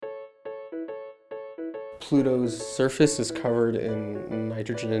Pluto's surface is covered in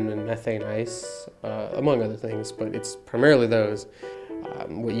nitrogen and methane ice, among other things, but it's primarily those.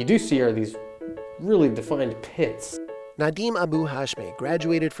 What you do see are these really defined pits. Nadim Abu-Hashmi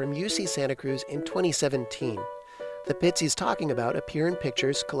graduated from UC Santa Cruz in 2017. The pits he's talking about appear in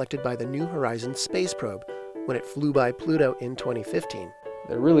pictures collected by the New Horizons space probe when it flew by Pluto in 2015.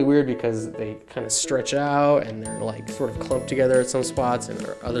 They're really weird because they kind of stretch out and they're like sort of clumped together at some spots, and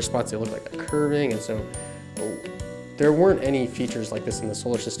at other spots they look like they're curving, and so there weren't any features like this in the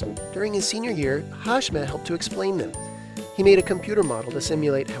solar system. During his senior year, Hashmi helped to explain them. He made a computer model to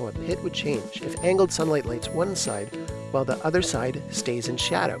simulate how a pit would change if angled sunlight lights one side while the other side stays in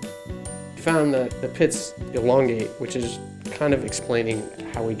shadow. We found that the pits elongate, which is kind of explaining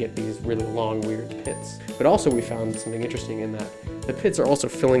how we get these really long, weird pits. But also we found something interesting in that the pits are also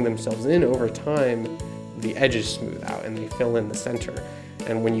filling themselves in over time. The edges smooth out and they fill in the center.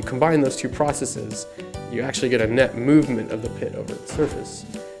 And when you combine those two processes, you actually get a net movement of the pit over the surface.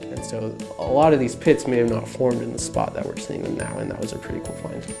 And so a lot of these pits may have not formed in the spot that we're seeing them now, and that was a pretty cool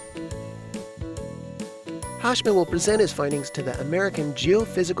find. Hashmi will present his findings to the American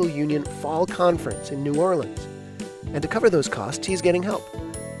Geophysical Union Fall Conference in New Orleans. And to cover those costs, he's getting help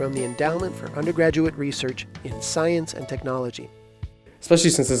from the Endowment for Undergraduate Research in Science and Technology. Especially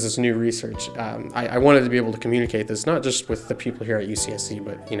since this is new research, I wanted to be able to communicate this not just with the people here at UCSC,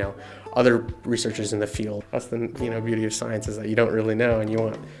 but other researchers in the field. That's the beauty of science, is that you don't really know, and you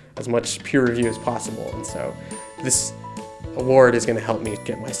want as much peer review as possible. And so this award is going to help me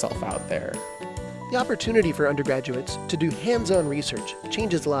get myself out there. The opportunity for undergraduates to do hands-on research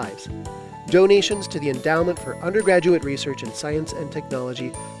changes lives. Donations to the Endowment for Undergraduate Research in Science and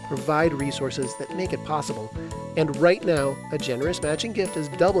Technology provide resources that make it possible, and right now, a generous matching gift is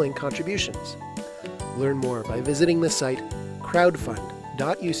doubling contributions. Learn more by visiting the site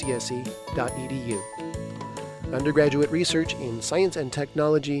crowdfund.ucsc.edu. Undergraduate research in science and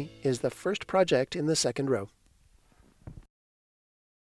technology is the first project in the second row.